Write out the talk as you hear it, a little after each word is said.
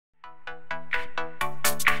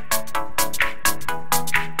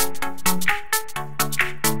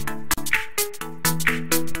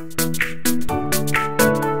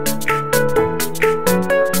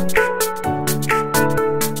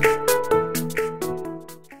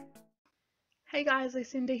Hey guys,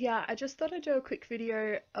 Lucinda here. I just thought I'd do a quick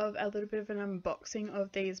video of a little bit of an unboxing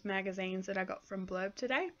of these magazines that I got from Blurb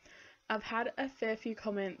today. I've had a fair few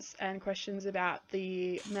comments and questions about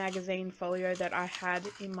the magazine folio that I had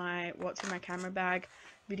in my What's in My Camera Bag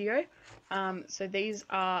video. So these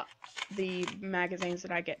are the magazines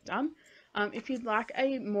that I get done. If you'd like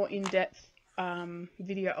a more in-depth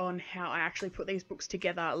video on how I actually put these books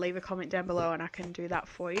together, leave a comment down below and I can do that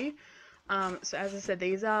for you. So as I said,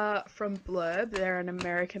 these are from Blurb. They're an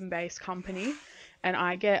American-based company, and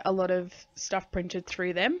I get a lot of stuff printed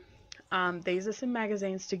through them. These are some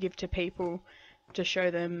magazines to give to people to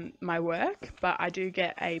show them my work, but I do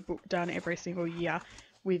get a book done every single year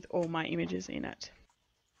with all my images in it.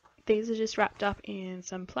 These are just wrapped up in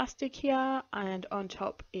some plastic here, and on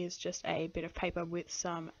top is just a bit of paper with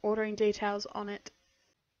some ordering details on it.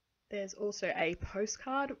 There's also a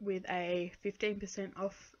postcard with a 15%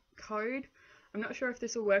 off code. I'm not sure if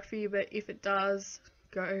this will work for you, but if it does,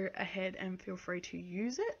 go ahead and feel free to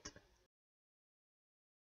use it.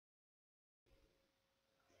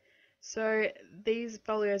 So these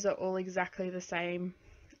folios are all exactly the same,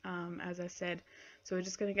 as I said, so we're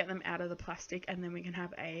just going to get them out of the plastic and then we can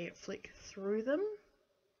have a flick through them.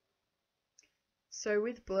 So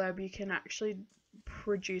with Blurb you can actually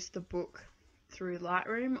produce the book through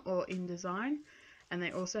Lightroom or InDesign, and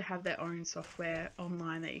they also have their own software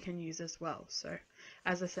online that you can use as well. So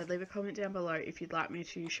as I said, leave a comment down below if you'd like me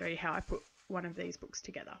to show you how I put one of these books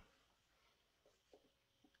together.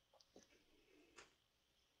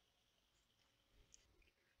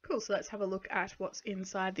 Cool, so let's have a look at what's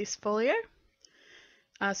inside this folio.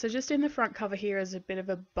 So just in the front cover here is a bit of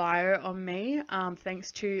a bio on me,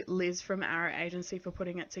 thanks to Liz from Arrow Agency for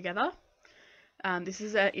putting it together. This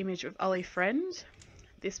is an image of Ollie Friend.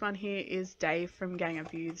 This one here is Dave from Gang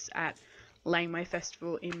of Youths at Laneway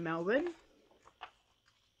Festival in Melbourne.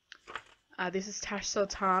 This is Tash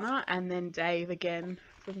Sultana and then Dave again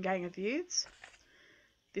from Gang of Youths.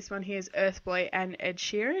 This one here is Earthboy and Ed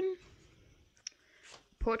Sheeran.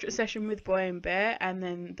 Portrait session with Boy and Bear, and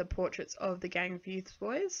then the portraits of the Gang of Youths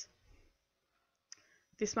boys.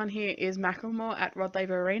 This one here is Macklemore at Rod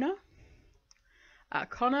Laver Arena.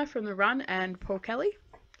 Connor from The Run and Paul Kelly.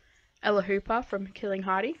 Ella Hooper from Killing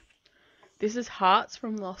Heidi. This is Hearts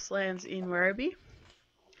from Lost Lands in Werribee.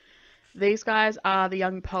 These guys are the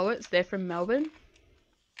Young Poets, they're from Melbourne.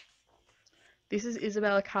 This is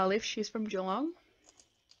Isabella Carliff, she's from Geelong.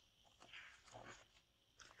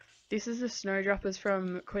 This is the Snowdroppers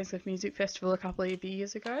from Queenscliff Music Festival a couple of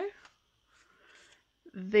years ago.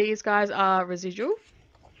 These guys are Residual.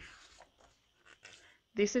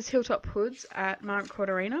 This is Hilltop Hoods at Margaret Court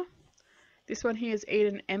Arena. This one here is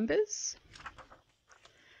Eden Embers.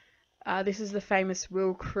 This is the famous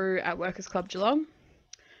Will crew at Workers Club Geelong.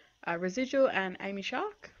 Residual and Amy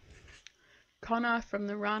Shark. Connor from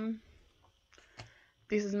The Run.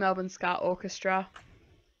 This is Melbourne Ska Orchestra.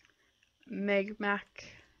 Meg Mac.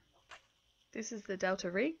 This is the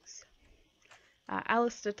Delta Rigs.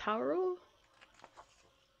 Alistair Turrell.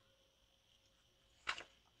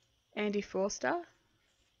 Andy Forster.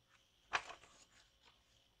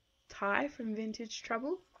 Ty from Vintage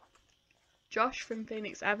Trouble. Josh from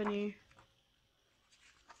Phoenix Avenue.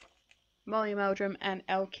 Molly Meldrum and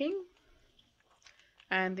Elle King.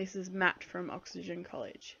 And this is Matt from Oxygen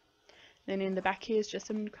College. Then in the back here is just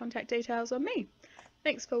some contact details on me.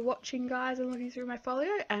 Thanks for watching guys and looking through my folio,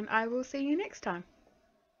 and I will see you next time.